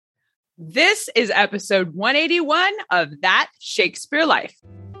This is episode 181 of That Shakespeare Life.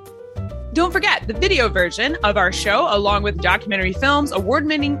 Don't forget, the video version of our show, along with documentary films,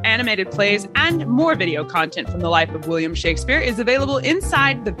 award-winning animated plays, and more video content from the life of William Shakespeare is available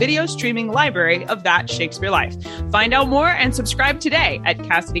inside the video streaming library of That Shakespeare Life. Find out more and subscribe today at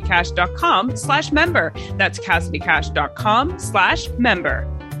CassidyCash.com/member. That's CassidyCash.com/member.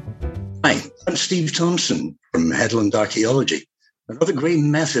 Hi, I'm Steve Thompson from Headland Archaeology. Another great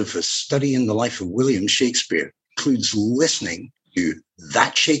method for studying the life of William Shakespeare includes listening to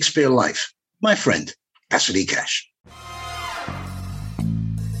That Shakespeare Life. My friend, Cassidy Cash.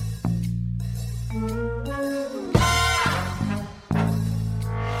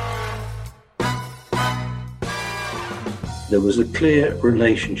 There was a clear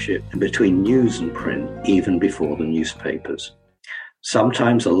relationship between news and print even before the newspapers.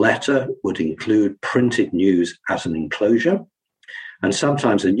 Sometimes a letter would include printed news as an enclosure, and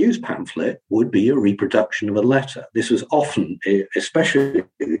sometimes a news pamphlet would be a reproduction of a letter. This was often, especially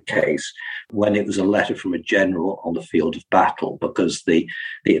the case, when it was a letter from a general on the field of battle, because the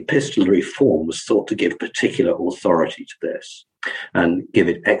epistolary form was thought to give particular authority to this and give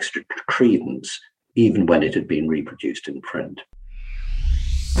it extra credence, even when it had been reproduced in print.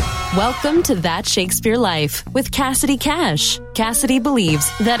 Welcome to That Shakespeare Life with Cassidy Cash. Cassidy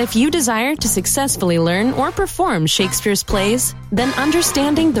believes that if you desire to successfully learn or perform Shakespeare's plays, then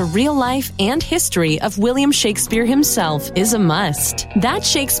understanding the real life and history of William Shakespeare himself is a must. That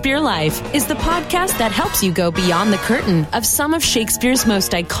Shakespeare Life is the podcast that helps you go beyond the curtain of some of Shakespeare's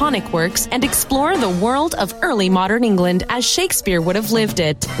most iconic works and explore the world of early modern England as Shakespeare would have lived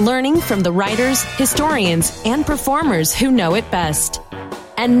it, learning from the writers, historians, and performers who know it best.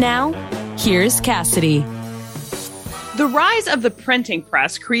 And now, here's Cassidy. The rise of the printing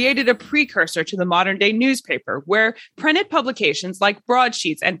press created a precursor to the modern-day newspaper, where printed publications like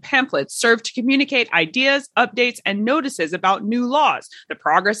broadsheets and pamphlets served to communicate ideas, updates, and notices about new laws, the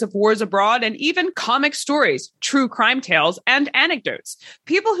progress of wars abroad, and even comic stories, true crime tales, and anecdotes.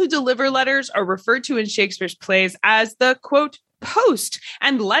 People who deliver letters are referred to in Shakespeare's plays as the, quote, post,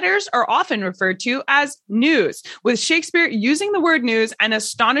 and letters are often referred to as news, with Shakespeare using the word news an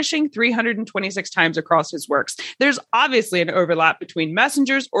astonishing 326 times across his works. There's obviously an overlap between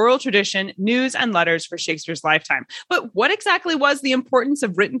messengers, oral tradition, news, and letters for Shakespeare's lifetime. But what exactly was the importance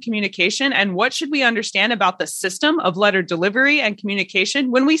of written communication, and what should we understand about the system of letter delivery and communication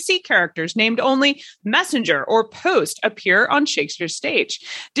when we see characters named only messenger or post appear on Shakespeare's stage?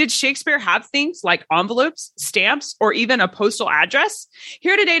 Did Shakespeare have things like envelopes, stamps, or even a postal address?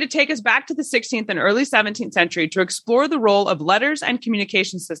 Here today to take us back to the 16th and early 17th century to explore the role of letters and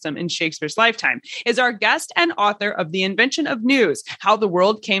communication system in Shakespeare's lifetime is our guest and author of The Invention of News, How the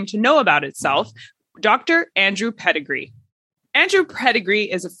World Came to Know About Itself, Dr. Andrew Pettegree. Andrew Pettegree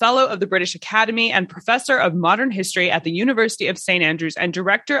is a fellow of the British Academy and professor of modern history at the University of St. Andrews and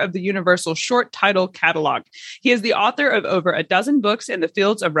director of the Universal Short Title Catalog. He is the author of over a dozen books in the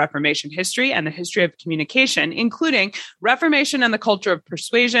fields of Reformation history and the history of communication, including Reformation and the Culture of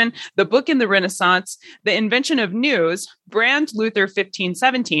Persuasion, The Book in the Renaissance, The Invention of News, Brand Luther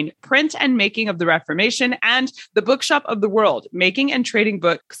 1517, Print and Making of the Reformation, and The Bookshop of the World, Making and Trading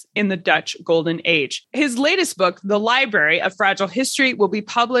Books in the Dutch Golden Age. His latest book, The Library of Fragile History, will be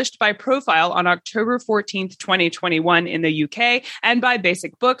published by Profile on October 14th, 2021 in the UK and by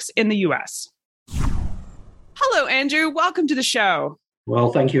Basic Books in the US. Hello, Andrew. Welcome to the show.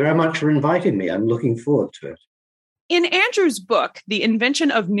 Well, thank you very much for inviting me. I'm looking forward to it. In Andrew's book, The Invention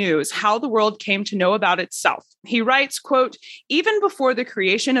of News, How the World Came to Know About Itself, he writes, quote, even before the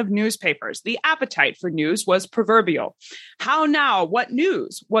creation of newspapers, the appetite for news was proverbial. How now, what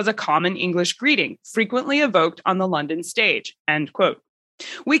news was a common English greeting, frequently evoked on the London stage, end quote.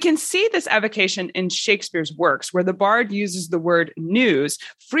 We can see this evocation in Shakespeare's works, where the bard uses the word news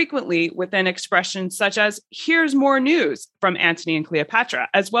frequently within expressions such as, here's more news from Antony and Cleopatra,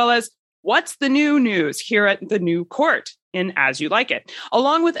 as well as, what's the new news here at the new court in As You Like It,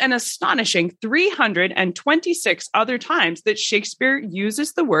 along with an astonishing 326 other times that Shakespeare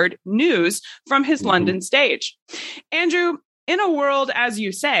uses the word news from his London stage. Andrew, in a world, as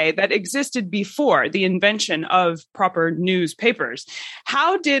you say, that existed before the invention of proper newspapers,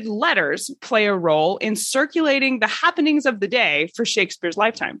 how did letters play a role in circulating the happenings of the day for Shakespeare's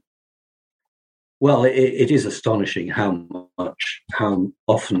lifetime? Well, it is astonishing how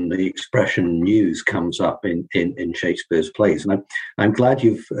often the expression news comes up in Shakespeare's plays. And I'm glad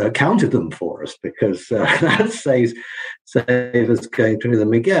you've counted them for us, because that saves us going through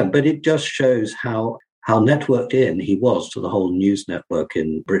them again. But it just shows how how networked in he was to the whole news network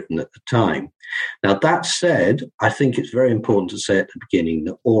in Britain at the time. Now, that said, I think it's very important to say at the beginning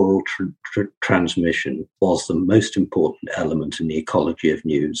that oral transmission was the most important element in the ecology of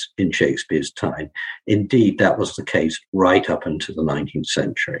news in Shakespeare's time. Indeed, that was the case right up until the 19th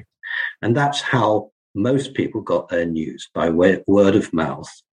century. And that's how most people got their news, by word of mouth,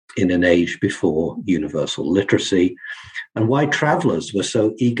 in an age before universal literacy, and why travelers were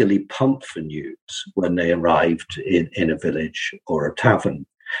so eagerly pumped for news when they arrived in a village or a tavern.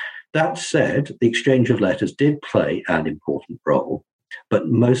 That said, the exchange of letters did play an important role, but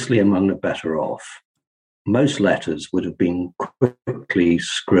mostly among the better off. Most letters would have been quickly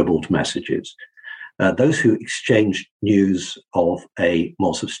scribbled messages. Those who exchanged news of a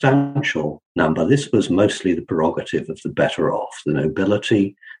more substantial number, this was mostly the prerogative of the better off, the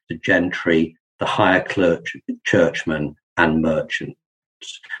nobility, the gentry, the higher churchmen, and merchants.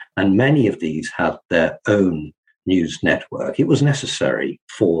 And many of these had their own news network. It was necessary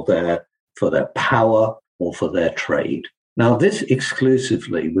for their power or for their trade. Now, this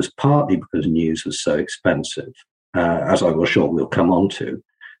exclusively was partly because news was so expensive, as I will sure we'll come on to,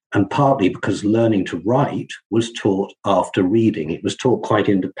 and partly because learning to write was taught after reading. It was taught quite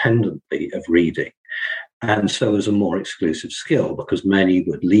independently of reading. And so as a more exclusive skill, because many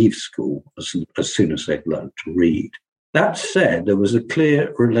would leave school as soon as they'd learned to read. That said, there was a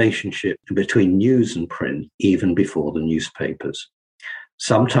clear relationship between news and print even before the newspapers.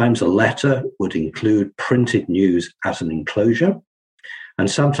 Sometimes a letter would include printed news as an enclosure, and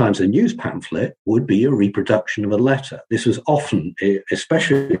sometimes a news pamphlet would be a reproduction of a letter. This was often,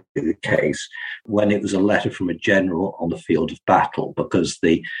 especially the case, when it was a letter from a general on the field of battle, because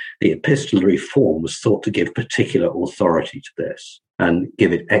the epistolary form was thought to give particular authority to this and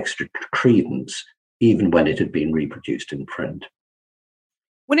give it extra credence, even when it had been reproduced in print.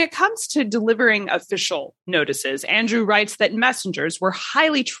 When it comes to delivering official notices, Andrew writes that messengers were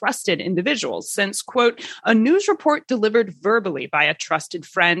highly trusted individuals since, quote, a news report delivered verbally by a trusted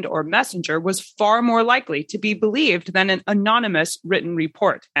friend or messenger was far more likely to be believed than an anonymous written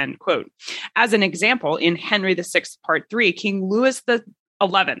report, end quote. As an example, in Henry VI, Part 3, King Louis XI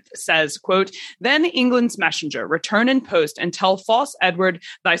says, quote, then England's messenger return in post and tell false Edward,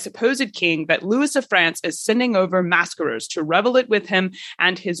 thy supposed king, that Louis of France is sending over masquerers to revel it with him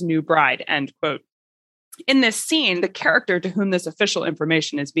and his new bride, end quote. In this scene, the character to whom this official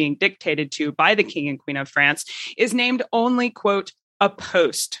information is being dictated to by the King and Queen of France is named only, quote, a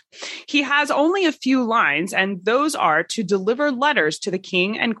post. He has only a few lines, and those are to deliver letters to the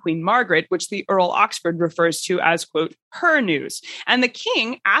King and Queen Margaret, which the Earl Oxford refers to as, quote, her news. And the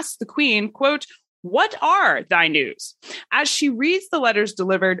King asks the Queen, quote, what are thy news? As she reads the letters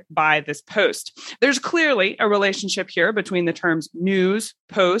delivered by this post. There's clearly a relationship here between the terms news,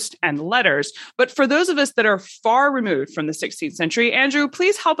 post, and letters. But for those of us that are far removed from the 16th century, Andrew,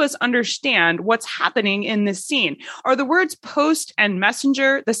 please help us understand what's happening in this scene. Are the words post and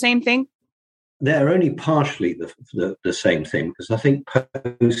messenger the same thing? They're only partially the same thing, because I think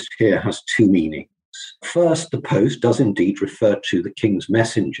post here has two meanings. First, the post does indeed refer to the king's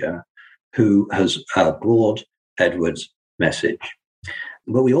messenger, who has brought Edward's message.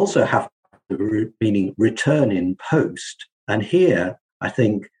 But we also have the meaning return in post. And here, I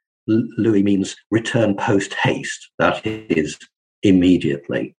think Louis means return post haste, that is,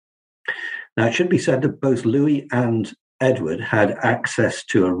 immediately. Now, it should be said that both Louis and Edward had access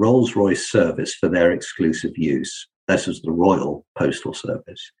to a Rolls-Royce service for their exclusive use. This was the Royal Postal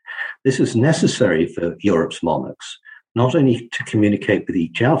Service. This is necessary for Europe's monarchs, not only to communicate with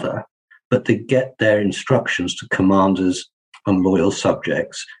each other, but to get their instructions to commanders and loyal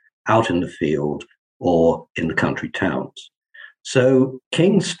subjects out in the field or in the country towns. So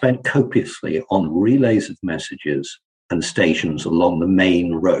kings spent copiously on relays of messages and stations along the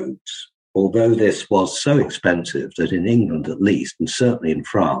main roads, although this was so expensive that in England at least, and certainly in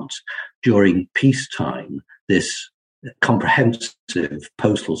France, during peacetime, this comprehensive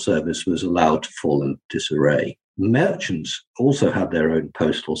postal service was allowed to fall into disarray. Merchants also had their own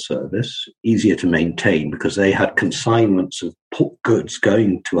postal service, easier to maintain because they had consignments of goods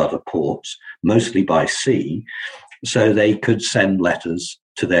going to other ports, mostly by sea, so they could send letters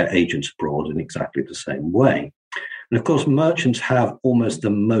to their agents abroad in exactly the same way. And of course, merchants have almost the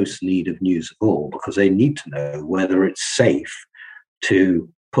most need of news of all, because they need to know whether it's safe to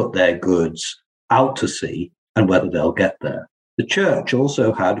put their goods out to sea and whether they'll get there. The church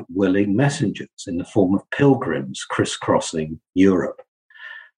also had willing messengers in the form of pilgrims crisscrossing Europe.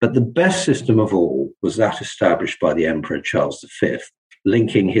 But the best system of all was that established by the Emperor Charles V,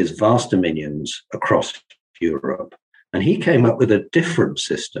 linking his vast dominions across Europe. And he came up with a different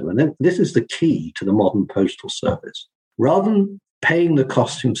system. And then this is the key to the modern postal service. Rather than paying the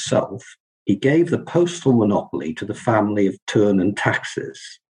cost himself, he gave the postal monopoly to the family of Turn and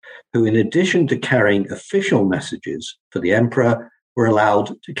Taxis, who, in addition to carrying official messages for the emperor, were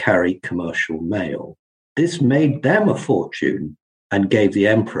allowed to carry commercial mail. This made them a fortune and gave the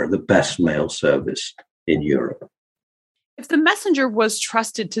emperor the best mail service in Europe. If the messenger was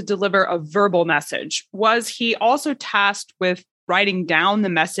trusted to deliver a verbal message, was he also tasked with writing down the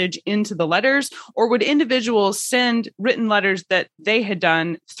message into the letters, or would individuals send written letters that they had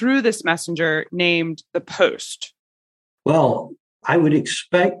done through this messenger named the post? Well, I would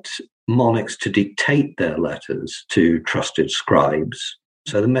expect monarchs to dictate their letters to trusted scribes.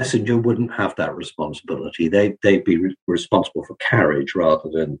 So the messenger wouldn't have that responsibility. They'd be responsible for carriage rather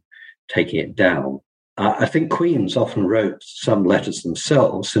than taking it down. I think queens often wrote some letters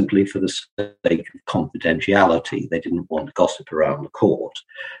themselves simply for the sake of confidentiality. They didn't want gossip around the court.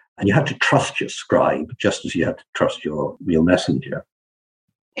 And you had to trust your scribe just as you had to trust your messenger.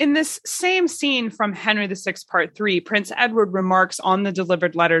 In this same scene from Henry VI, Part 3, Prince Edward remarks on the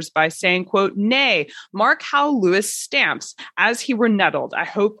delivered letters by saying, quote, "Nay, mark how Lewis stamps, as he were nettled. I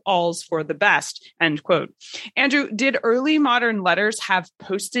hope all's for the best," end quote. Andrew, did early modern letters have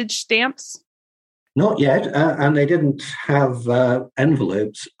postage stamps? Not yet, and they didn't have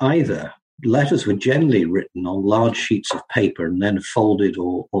envelopes either. Letters were generally written on large sheets of paper and then folded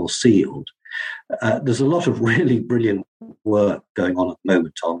or sealed. There's a lot of really brilliant work going on at the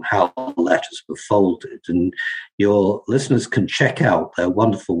moment on how letters were folded, and your listeners can check out their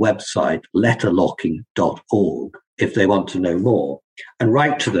wonderful website, letterlocking.org, if they want to know more, and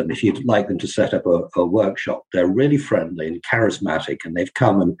write to them if you'd like them to set up a workshop. They're really friendly and charismatic, and they've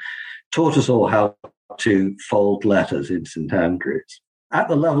come and taught us all how to fold letters in St. Andrews. At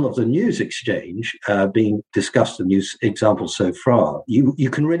the level of the news exchange, being discussed in news examples so far, you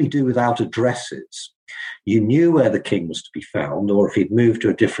can really do without addresses. You knew where the king was to be found, or if he'd moved to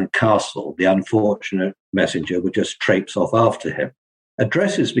a different castle, the unfortunate messenger would just traipse off after him.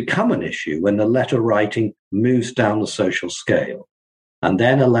 Addresses become an issue when the letter writing moves down the social scale. And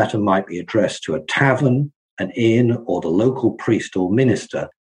then a letter might be addressed to a tavern, an inn, or the local priest or minister,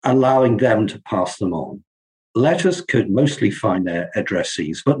 allowing them to pass them on. Letters could mostly find their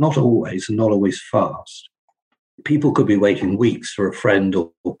addressees, but not always, and not always fast. People could be waiting weeks for a friend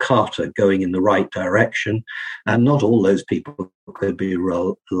or carter going in the right direction, and not all those people could be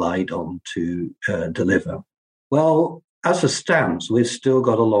relied on to deliver. Well, as for stamps, we've still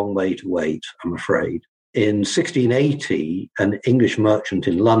got a long way to wait, I'm afraid. In 1680, an English merchant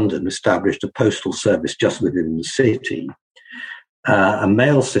in London established a postal service just within the city. A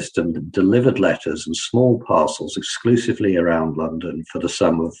mail system that delivered letters and small parcels exclusively around London for the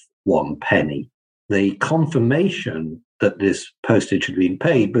sum of 1 penny. The confirmation that this postage had been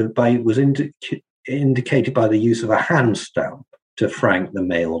paid was indicated by the use of a hand stamp to frank the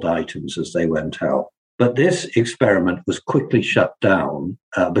mailed items as they went out. But this experiment was quickly shut down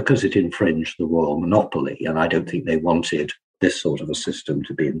because it infringed the royal monopoly, and I don't think they wanted this sort of a system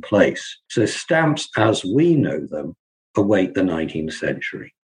to be in place. So stamps, as we know them, await the 19th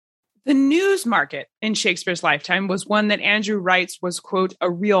century. The news market in Shakespeare's lifetime was one that Andrew writes was, quote, a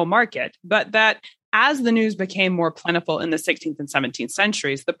real market, but that as the news became more plentiful in the 16th and 17th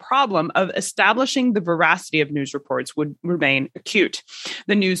centuries, the problem of establishing the veracity of news reports would remain acute.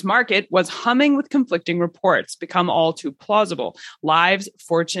 The news market was humming with conflicting reports, become all too plausible. Lives,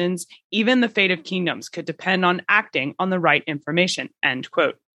 fortunes, even the fate of kingdoms could depend on acting on the right information, end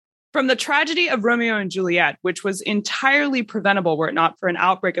quote. From the tragedy of Romeo and Juliet, which was entirely preventable were it not for an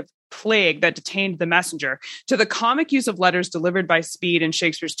outbreak of plague that detained the messenger, to the comic use of letters delivered by Speed in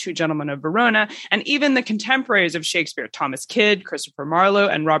Shakespeare's Two Gentlemen of Verona, and even the contemporaries of Shakespeare, Thomas Kidd, Christopher Marlowe,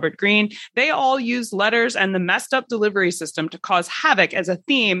 and Robert Greene, they all used letters and the messed up delivery system to cause havoc as a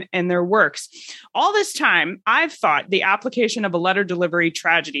theme in their works. All this time, I've thought the application of a letter delivery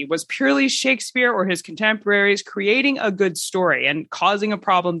tragedy was purely Shakespeare or his contemporaries creating a good story and causing a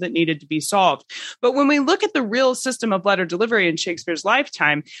problem that needed to be solved. But when we look at the real system of letter delivery in Shakespeare's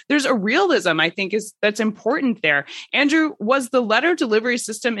lifetime, there's a realism, I think, that's important there. Andrew, was the letter delivery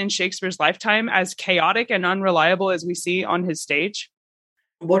system in Shakespeare's lifetime as chaotic and unreliable as we see on his stage?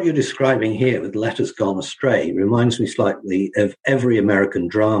 What you're describing here with letters gone astray reminds me slightly of every American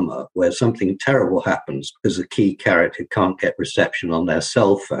drama where something terrible happens because a key character can't get reception on their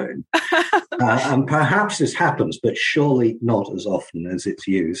cell phone. And perhaps this happens, but surely not as often as it's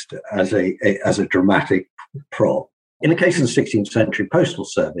used as a dramatic prop. In the case of the 16th century postal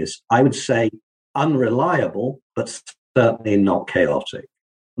service, I would say unreliable, but certainly not chaotic.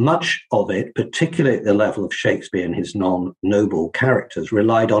 much of it, particularly at the level of Shakespeare and his non-noble characters,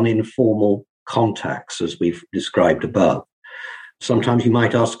 relied on informal contacts, as we've described above. Sometimes you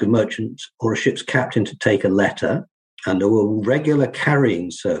might ask a merchant or a ship's captain to take a letter, and there were regular carrying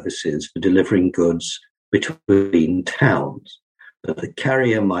services for delivering goods between towns. But the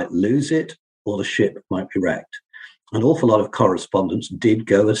carrier might lose it, or the ship might be wrecked. An awful lot of correspondence did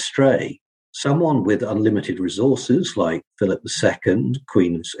go astray. Someone with unlimited resources, like Philip II,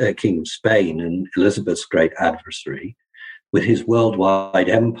 King of Spain, and Elizabeth's great adversary, with his worldwide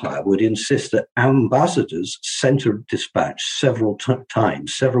empire, would insist that ambassadors sent a dispatch several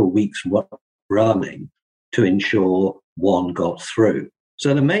times, several weeks running, to ensure one got through.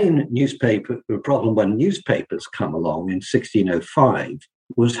 So the main problem when newspapers come along in 1605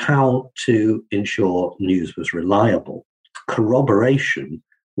 was how to ensure news was reliable. Corroboration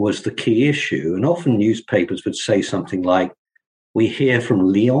was the key issue, and often newspapers would say something like, "We hear from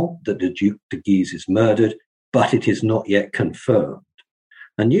Lyon that the Duc de Guise is murdered, but it is not yet confirmed."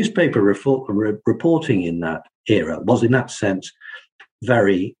 And newspaper reporting in that era was, in that sense,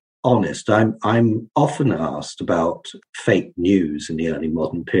 very honest. I'm often asked about fake news in the early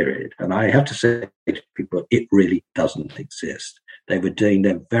modern period, and I have to say to people, it really doesn't exist. They were doing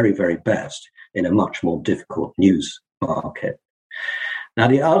their very, very best in a much more difficult news market. Now,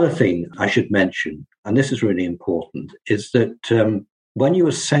 the other thing I should mention, and this is really important, is that when you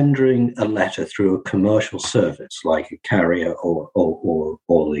were sending a letter through a commercial service like a carrier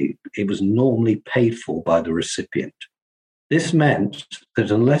it was normally paid for by the recipient. This meant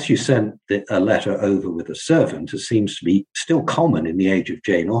that unless you sent a letter over with a servant, as seems to be still common in the age of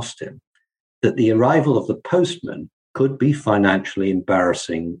Jane Austen, that the arrival of the postman could be financially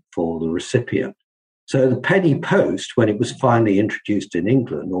embarrassing for the recipient. So the penny post, when it was finally introduced in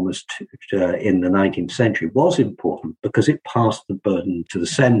England, almost in the 19th century, was important because it passed the burden to the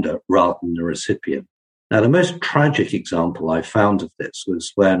sender rather than the recipient. Now, the most tragic example I found of this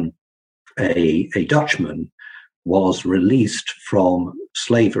was when a Dutchman was released from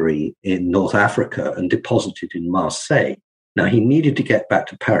slavery in North Africa and deposited in Marseille. Now, he needed to get back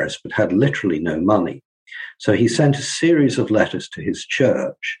to Paris, but had literally no money. So he sent a series of letters to his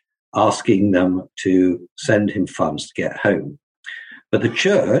church, asking them to send him funds to get home. But the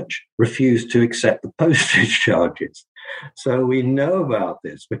church refused to accept the postage charges. So we know about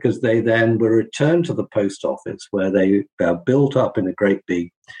this because they then were returned to the post office, where they were built up in a great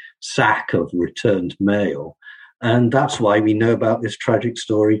big sack of returned mail. And that's why we know about this tragic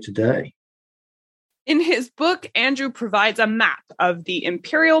story today. In his book, Andrew provides a map of the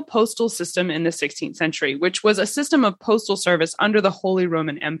imperial postal system in the 16th century, which was a system of postal service under the Holy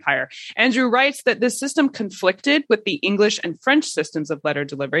Roman Empire. Andrew writes that this system conflicted with the English and French systems of letter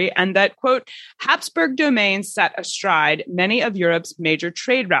delivery, and that, quote, Habsburg domains sat astride many of Europe's major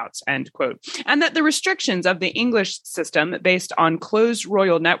trade routes, end quote, and that the restrictions of the English system based on closed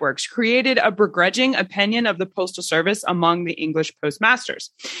royal networks created a begrudging opinion of the postal service among the English postmasters.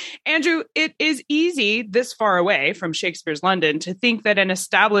 Andrew, it is easy this far away from Shakespeare's London to think that an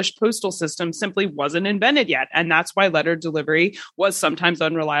established postal system simply wasn't invented yet, and that's why letter delivery was sometimes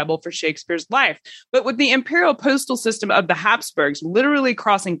unreliable for Shakespeare's life. But with the imperial postal system of the Habsburgs literally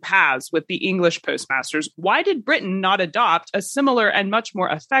crossing paths with the English postmasters, why did Britain not adopt a similar and much more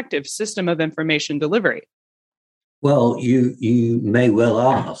effective system of information delivery? Well, you may well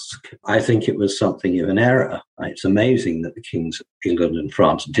ask. I think it was something of an error. It's amazing that the kings of England and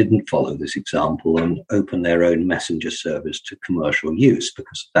France didn't follow this example and open their own messenger service to commercial use,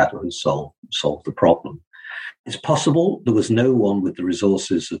 because that would solve the problem. It's possible there was no one with the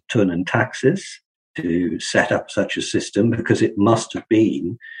resources of Thurn and Taxis to set up such a system, because it must have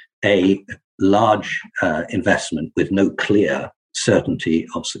been a large investment with no clear certainty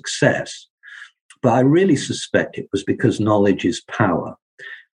of success. But I really suspect it was because knowledge is power.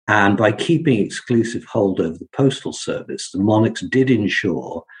 And by keeping exclusive hold over the postal service, the monarchs did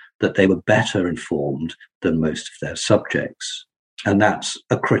ensure that they were better informed than most of their subjects. And that's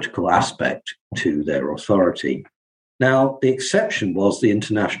a critical aspect to their authority. Now, the exception was the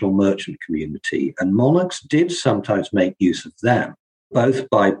international merchant community, and monarchs did sometimes make use of them, both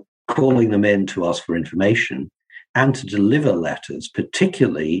by calling them in to ask for information and to deliver letters,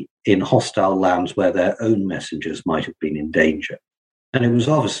 particularly in hostile lands where their own messengers might have been in danger. And it was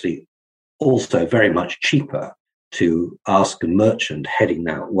obviously also very much cheaper to ask a merchant heading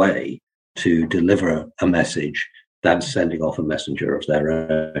that way to deliver a message than sending off a messenger of their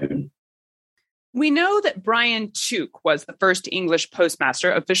own. We know that Brian Tuke was the first English postmaster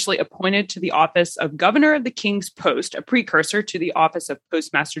officially appointed to the office of Governor of the King's Post, a precursor to the office of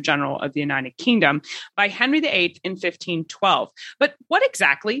Postmaster General of the United Kingdom, by Henry VIII in 1512. But what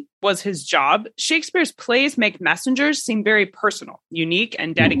exactly was his job? Shakespeare's plays make messengers seem very personal, unique,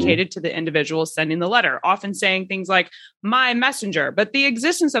 and dedicated to the individual sending the letter, often saying things like, "my messenger." But the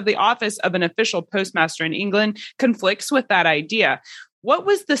existence of the office of an official postmaster in England conflicts with that idea. What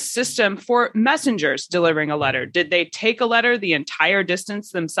was the system for messengers delivering a letter? Did they take a letter the entire distance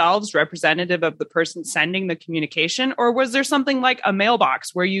themselves, representative of the person sending the communication? Or was there something like a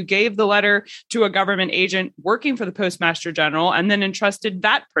mailbox where you gave the letter to a government agent working for the Postmaster General and then entrusted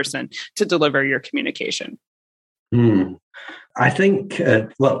that person to deliver your communication? I think,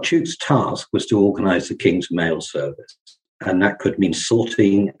 Tuke's task was to organize the King's mail service. And that could mean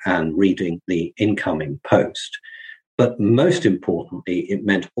sorting and reading the incoming post. But most importantly, it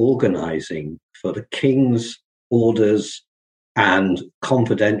meant organizing for the King's orders and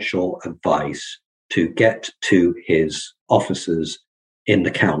confidential advice to get to his officers in the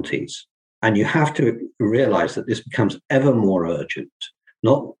counties. And you have to realize that this becomes ever more urgent,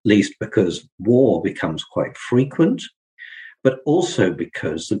 not least because war becomes quite frequent, but also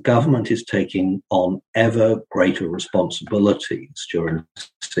because the government is taking on ever greater responsibilities during the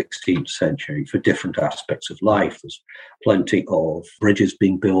 16th century for different aspects of life. There's plenty of bridges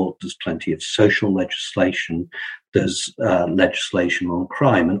being built, there's plenty of social legislation, there's legislation on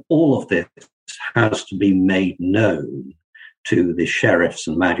crime, and all of this has to be made known to the sheriffs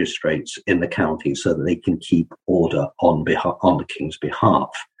and magistrates in the county so that they can keep order on the King's behalf.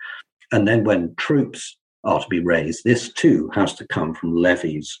 And then when troops are to be raised, this too has to come from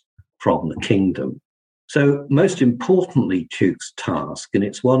levies from the kingdom. So most importantly, Tuke's task, and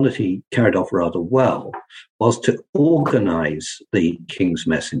it's one that he carried off rather well, was to organize the King's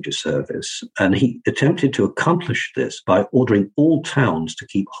messenger service. And he attempted to accomplish this by ordering all towns to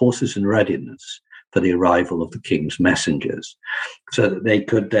keep horses in readiness for the arrival of the King's messengers, so that they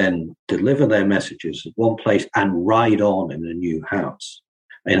could then deliver their messages at one place and ride on in a new house,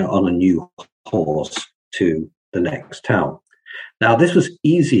 on a new horse, to the next town. Now, this was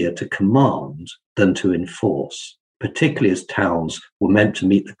easier to command than to enforce, particularly as towns were meant to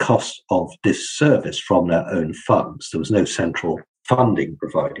meet the cost of this service from their own funds. There was no central funding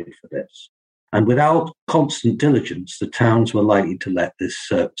provided for this. And without constant diligence, the towns were likely to let this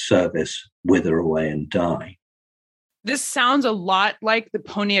service wither away and die. This sounds a lot like the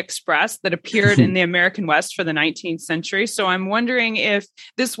Pony Express that appeared in the American West for the 19th century. So I'm wondering if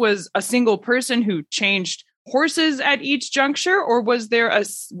this was a single person who changed horses at each juncture, or was there a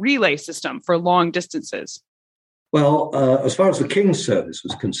relay system for long distances? Well, as far as the King's service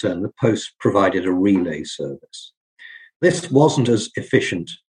was concerned, the post provided a relay service. This wasn't as efficient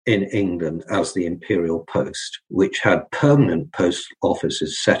in England as the Imperial Post, which had permanent post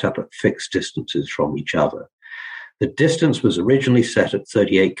offices set up at fixed distances from each other. The distance was originally set at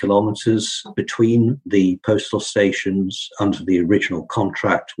 38 kilometres between the postal stations under the original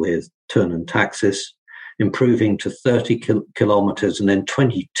contract with Turn and Taxis, improving to 30 kilometres and then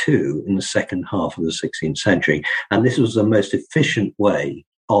 22 in the second half of the 16th century. And this was the most efficient way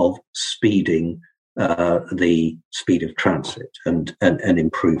of speeding the speed of transit and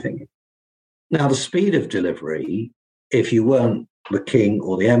improving it. Now, the speed of delivery, if you weren't the king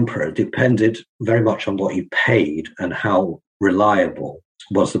or the emperor, depended very much on what you paid and how reliable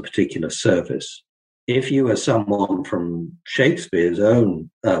was the particular service. If you were someone from Shakespeare's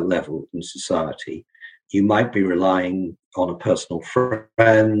own level in society, you might be relying on a personal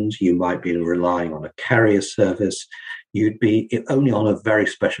friend, you might be relying on a carrier service. You'd be, only on a very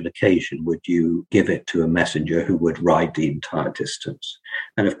special occasion would you give it to a messenger who would ride the entire distance.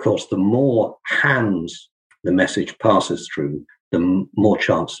 And of course, the more hands the message passes through, the more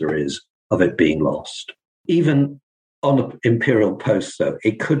chance there is of it being lost. Even on the imperial post, though,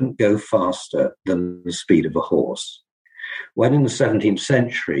 it couldn't go faster than the speed of a horse. When in the 17th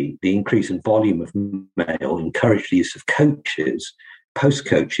century, the increase in volume of mail encouraged the use of coaches, post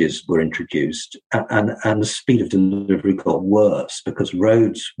coaches were introduced, and the speed of delivery got worse because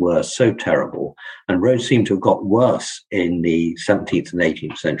roads were so terrible, and roads seem to have got worse in the 17th and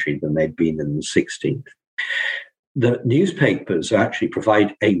 18th century than they'd been in the 16th. The newspapers actually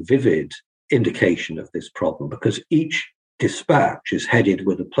provide a vivid indication of this problem because each dispatch is headed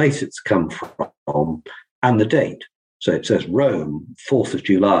with the place it's come from and the date. So it says Rome, 4th of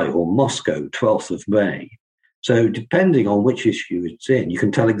July, or Moscow, 12th of May. So depending on which issue it's in, you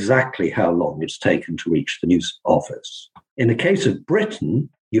can tell exactly how long it's taken to reach the news office. In the case of Britain,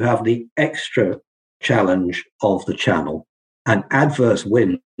 you have the extra challenge of the Channel, And adverse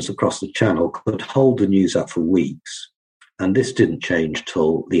winds across the channel could hold the news up for weeks. And this didn't change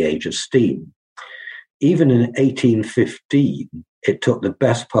till the age of steam. Even in 1815, it took the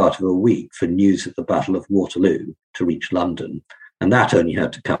best part of a week for news of the Battle of Waterloo to reach London. And that only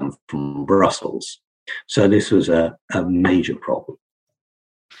had to come from Brussels. So this was a major problem.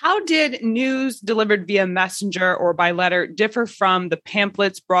 How did news delivered via messenger or by letter differ from the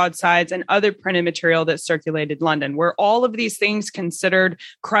pamphlets, broadsides, and other printed material that circulated London? Were all of these things considered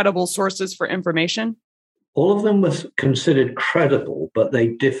credible sources for information? All of them were considered credible, but they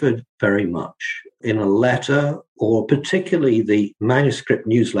differed very much. In a letter, or particularly the manuscript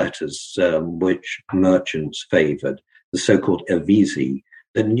newsletters, which merchants favoured, the so-called avisi,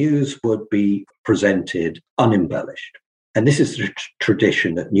 the news would be presented unembellished. And this is the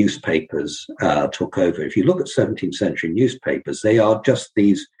tradition that newspapers took over. If you look at 17th century newspapers, they are just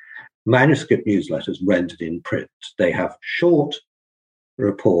these manuscript newsletters rendered in print. They have short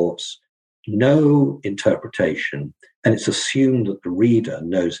reports, no interpretation, and it's assumed that the reader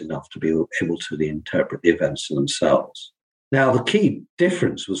knows enough to be able to interpret the events themselves. Now, the key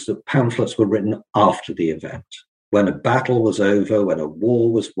difference was that pamphlets were written after the event, when a battle was over, when a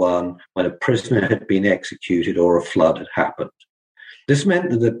war was won, when a prisoner had been executed or a flood had happened. This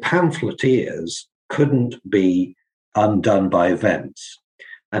meant that the pamphleteers couldn't be undone by events.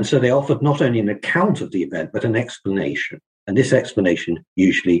 And so they offered not only an account of the event, but an explanation. And this explanation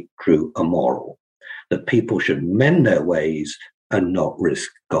usually drew a moral, that people should mend their ways and not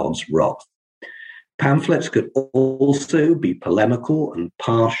risk God's wrath. Pamphlets could also be polemical and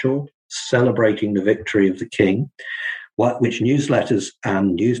partial, celebrating the victory of the king, which newsletters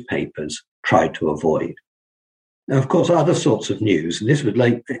and newspapers tried to avoid. Now, of course, other sorts of news, and this would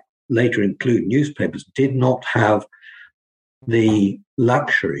later include newspapers, did not have the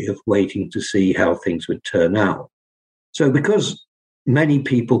luxury of waiting to see how things would turn out. So because many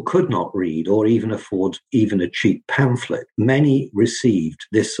people could not read or even afford even a cheap pamphlet, many received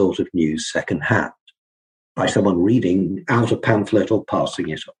this sort of news secondhand by someone reading out a pamphlet or passing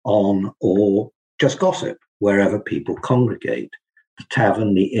it on, or just gossip wherever people congregate, the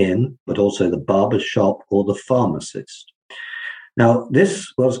tavern, the inn, but also the barber's shop or the pharmacist. Now,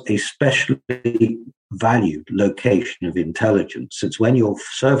 this was a specially valued location of intelligence, since when your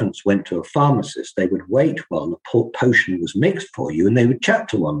servants went to a pharmacist, they would wait while the potion was mixed for you and they would chat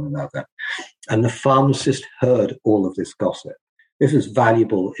to one another. And the pharmacist heard all of this gossip. This is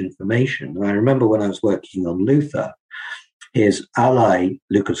valuable information. And I remember when I was working on Luther, his ally,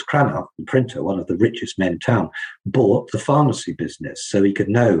 Lucas Cranach, the printer, one of the richest men in town, bought the pharmacy business so he could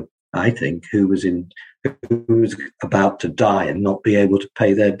know, I think, who was about to die and not be able to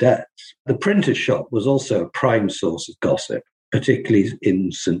pay their debts. The printer's shop was also a prime source of gossip, particularly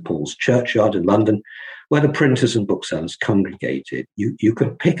in St. Paul's Churchyard in London, where the printers and booksellers congregated. You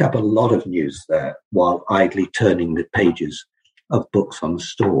could pick up a lot of news there while idly turning the pages of books on the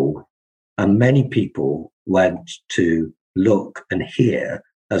stall. And many people went to look and hear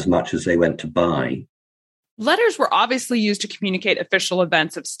as much as they went to buy. Letters were obviously used to communicate official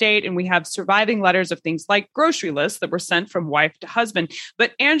events of state, and we have surviving letters of things like grocery lists that were sent from wife to husband.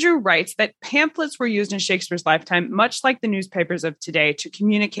 But Andrew writes that pamphlets were used in Shakespeare's lifetime, much like the newspapers of today, to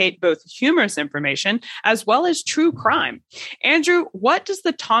communicate both humorous information as well as true crime. Andrew, what does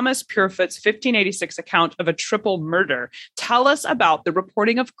the Thomas Purefoot's 1586 account of a triple murder tell us about the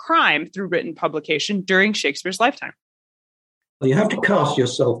reporting of crime through written publication during Shakespeare's lifetime? Well, you have to cast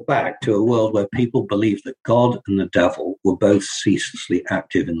yourself back to a world where people believed that God and the devil were both ceaselessly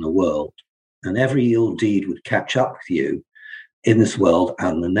active in the world, and every ill deed would catch up with you in this world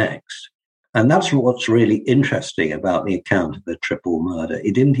and the next. And that's what's really interesting about the account of the triple murder.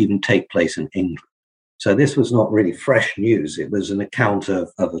 It didn't even take place in England. So this was not really fresh news. It was an account of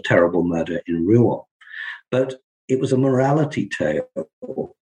a terrible murder in Rouen. But it was a morality tale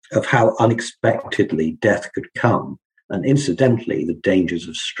of how unexpectedly death could come, and incidentally, the dangers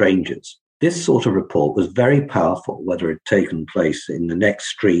of strangers. This sort of report was very powerful, whether it had taken place in the next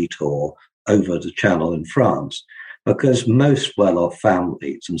street or over the channel in France, because most well-off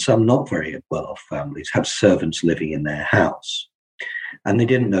families, and some not very well-off families, had servants living in their house. And they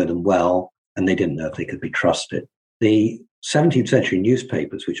didn't know them well, and they didn't know if they could be trusted. The 17th century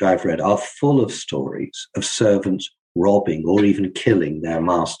newspapers, which I've read, are full of stories of servants robbing or even killing their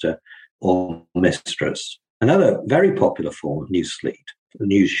master or mistress. Another very popular form of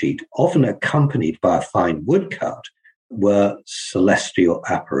news sheet, often accompanied by a fine woodcut, were celestial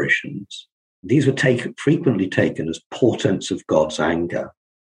apparitions. These were frequently taken as portents of God's anger,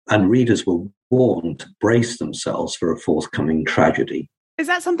 and readers were warned to brace themselves for a forthcoming tragedy. Is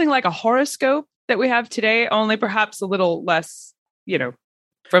that something like a horoscope? that we have today, only perhaps a little less,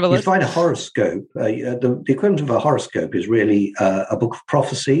 frivolous? You find a horoscope. The equivalent of a horoscope is really a book of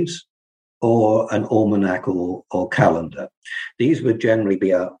prophecies or an almanac or calendar. These would generally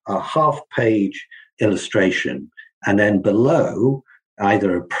be a half-page illustration, and then below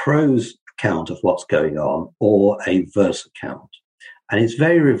either a prose account of what's going on or a verse account. And it's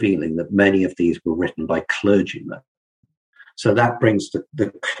very revealing that many of these were written by clergymen. So that brings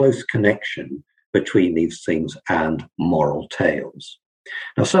the close connection between these things and moral tales.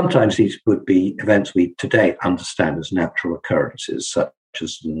 Now, sometimes these would be events we today understand as natural occurrences, such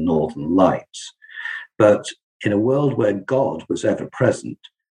as the Northern Lights. But in a world where God was ever present,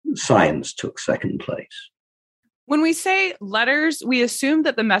 science took second place. When we say letters, we assume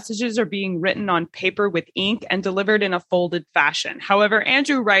that the messages are being written on paper with ink and delivered in a folded fashion. However,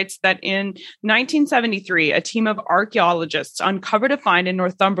 Andrew writes that in 1973, a team of archaeologists uncovered a find in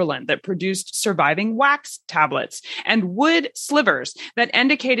Northumberland that produced surviving wax tablets and wood slivers that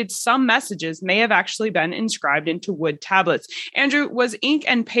indicated some messages may have actually been inscribed into wood tablets. Andrew, was ink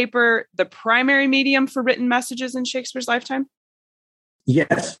and paper the primary medium for written messages in Shakespeare's lifetime?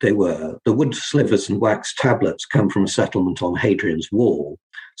 Yes, they were. The wood slivers and wax tablets come from a settlement on Hadrian's Wall,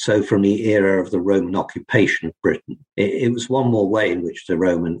 so from the era of the Roman occupation of Britain. It was one more way in which the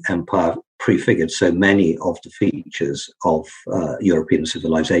Roman Empire prefigured so many of the features of European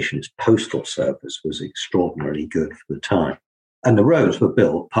civilization. Its postal service was extraordinarily good for the time. And the roads were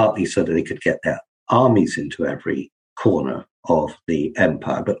built partly so that they could get their armies into every corner of the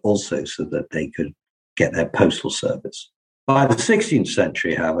empire, but also so that they could get their postal service. By the 16th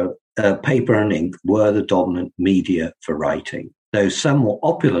century, however, paper and ink were the dominant media for writing, though some more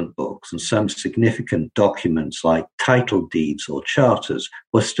opulent books and some significant documents like title deeds or charters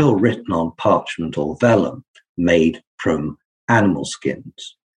were still written on parchment or vellum made from animal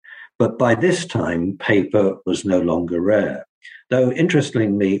skins. But by this time, paper was no longer rare, though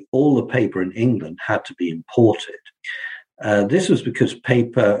interestingly, all the paper in England had to be imported. This was because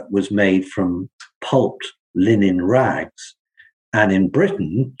paper was made from pulped linen rags. And in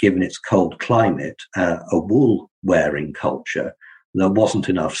Britain, given its cold climate, a wool-wearing culture, there wasn't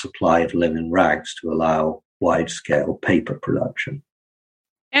enough supply of linen rags to allow wide-scale paper production.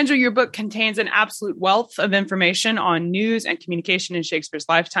 Andrew, your book contains an absolute wealth of information on news and communication in Shakespeare's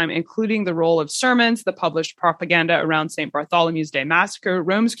lifetime, including the role of sermons, the published propaganda around St. Bartholomew's Day massacre,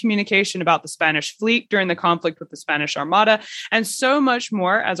 Rome's communication about the Spanish fleet during the conflict with the Spanish Armada, and so much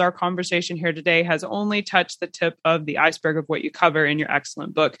more, as our conversation here today has only touched the tip of the iceberg of what you cover in your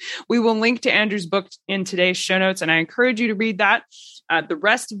excellent book. We will link to Andrew's book in today's show notes, and I encourage you to read that. The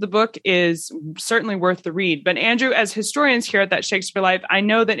rest of the book is certainly worth the read. But Andrew, as historians here at That Shakespeare Life, I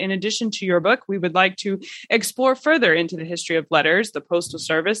know that in addition to your book, we would like to explore further into the history of letters, the postal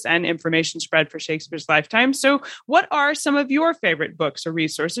service, and information spread for Shakespeare's lifetime. So what are some of your favorite books or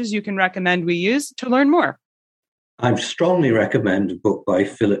resources you can recommend we use to learn more? I strongly recommend a book by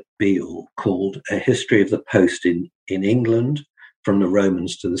Philip Beale called A History of the Post in England, from the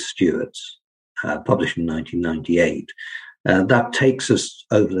Romans to the Stuarts, published in 1998. That takes us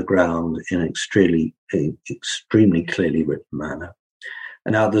over the ground in an extremely clearly written manner.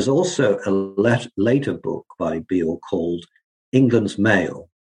 And now there's also a later book by Beale called England's Mail,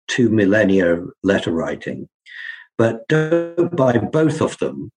 2 Millennia Letter Writing. But don't buy both of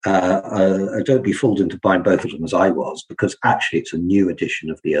them. Don't be fooled into buying both of them as I was, because actually it's a new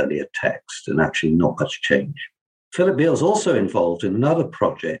edition of the earlier text and actually not much change. Philip Beale's also involved in another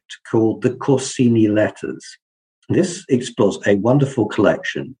project called the Corsini Letters. This explores a wonderful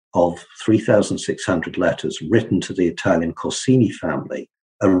collection of 3,600 letters written to the Italian Corsini family,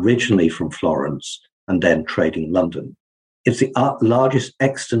 originally from Florence and then trading in London. It's the largest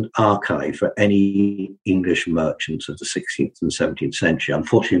extant archive for any English merchants of the 16th and 17th century.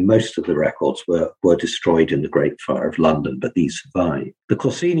 Unfortunately, most of the records were destroyed in the Great Fire of London, but these survived. The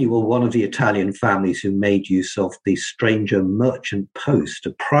Corsini were one of the Italian families who made use of the Stranger Merchant Post,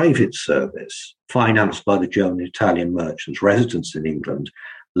 a private service financed by the German Italian merchants residents in England,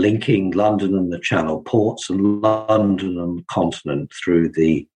 linking London and the Channel ports and London and the continent through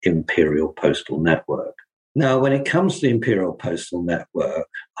the Imperial Postal Network. Now, when it comes to the Imperial Postal Network,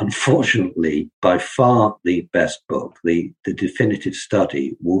 unfortunately, by far the best book, the definitive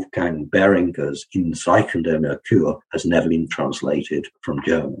study, Wolfgang Behringer's In Zeichen der Merkur, has never been translated from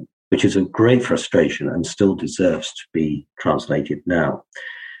German, which is a great frustration and still deserves to be translated now.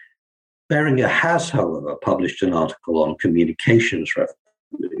 Behringer has, however, published an article on communications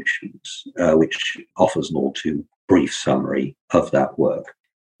revolutions, which offers an all too brief summary of that work.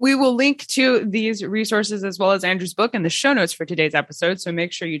 We will link to these resources as well as Andrew's book in the show notes for today's episode. So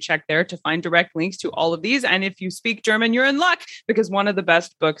make sure you check there to find direct links to all of these. And if you speak German, you're in luck because one of the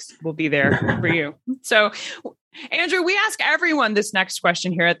best books will be there for you. So, Andrew, we ask everyone this next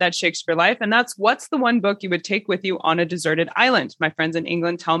question here at That Shakespeare Life, and that's, what's the one book you would take with you on a deserted island? My friends in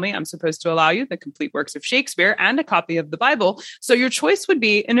England tell me I'm supposed to allow you the complete works of Shakespeare and a copy of the Bible. So your choice would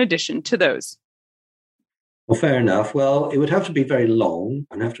be in addition to those. Well, fair enough. Well, it would have to be very long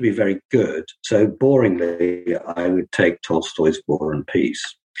and have to be very good. So boringly, I would take Tolstoy's War and Peace.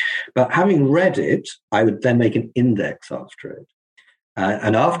 But having read it, I would then make an index after it.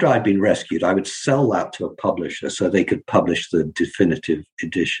 And after I'd been rescued, I would sell that to a publisher so they could publish the definitive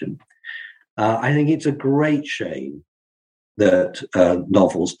edition. I think it's a great shame that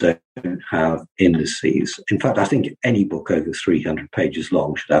novels don't have indices. In fact, I think any book over 300 pages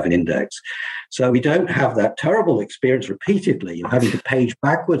long should have an index. So we don't have that terrible experience repeatedly of having to page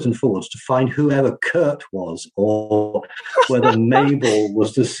backwards and forwards to find whoever Kurt was, or whether Mabel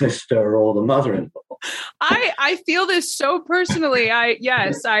was the sister or the mother-in-law. I feel this so personally. I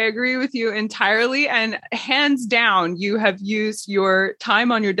agree with you entirely. And hands down, you have used your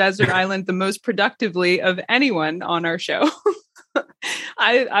time on your desert island the most productively of anyone on our show.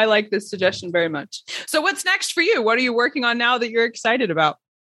 I like this suggestion very much. So what's next for you? What are you working on now that you're excited about?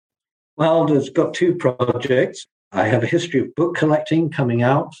 Well, there's got two projects. I have a history of book collecting coming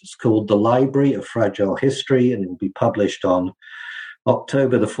out. It's called The Library of Fragile History, and it will be published on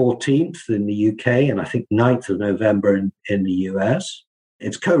October the 14th in the UK, and I think 9th of November in the US.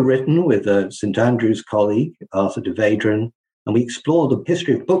 It's co-written with a St. Andrews colleague, Arthur de Vedren, and we explore the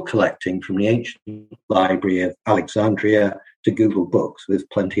history of book collecting from the ancient library of Alexandria to Google Books, with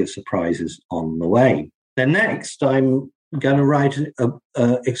plenty of surprises on the way. Then next, I'm going to write a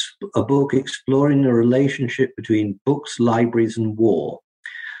book exploring the relationship between books, libraries, and war.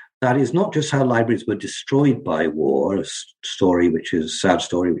 That is not just how libraries were destroyed by war, a sad story which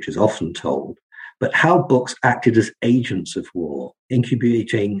is often told, but how books acted as agents of war,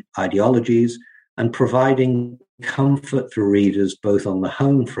 incubating ideologies and providing comfort for readers both on the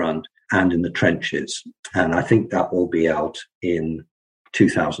home front and in the trenches. And I think that will be out in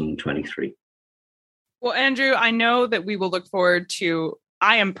 2023. Well, Andrew, I know that we will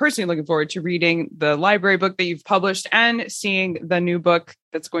I am personally looking forward to reading the library book that you've published and seeing the new book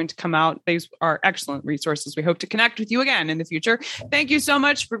that's going to come out. These are excellent resources. We hope to connect with you again in the future. Thank you so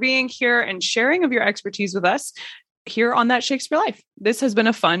much for being here and sharing of your expertise with us here on That Shakespeare Life. This has been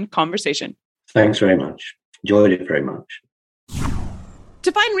a fun conversation. Thanks very much. Enjoyed it very much.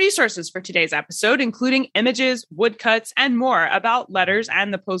 To find resources for today's episode, including images, woodcuts, and more about letters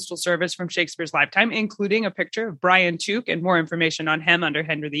and the Postal Service from Shakespeare's lifetime, including a picture of Brian Tuke and more information on him under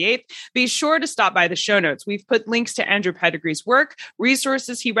Henry VIII, be sure to stop by the show notes. We've put links to Andrew Pettigree's work,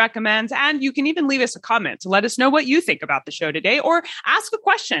 resources he recommends, and you can even leave us a comment to let us know what you think about the show today or ask a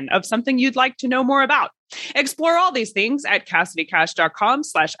question of something you'd like to know more about. Explore all these things at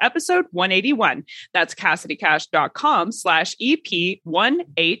CassidyCash.com/episode 181. That's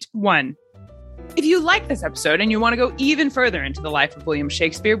CassidyCash.com/EP181. If you like this episode and you want to go even further into the life of William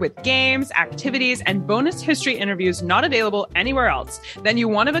Shakespeare with games, activities, and bonus history interviews not available anywhere else, then you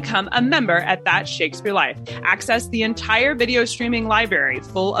want to become a member at That Shakespeare Life. Access the entire video streaming library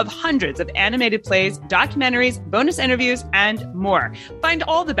full of hundreds of animated plays, documentaries, bonus interviews, and more. Find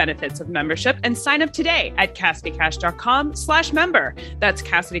all the benefits of membership and sign up today at CassidyCash.com/member. That's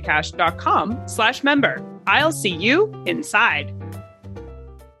CassidyCash.com/member. I'll see you inside.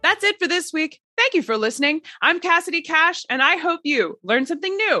 That's it for this week. Thank you for listening. I'm Cassidy Cash, and I hope you learned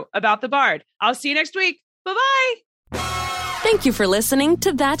something new about the Bard. I'll see you next week. Bye-bye. Thank you for listening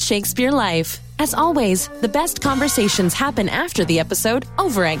to That Shakespeare Life. As always, the best conversations happen after the episode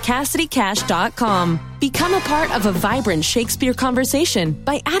over at CassidyCash.com. Become a part of a vibrant Shakespeare conversation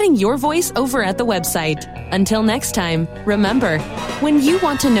by adding your voice over at the website. Until next time, remember, when you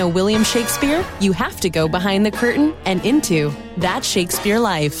want to know William Shakespeare, you have to go behind the curtain and into That Shakespeare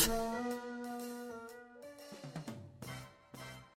Life.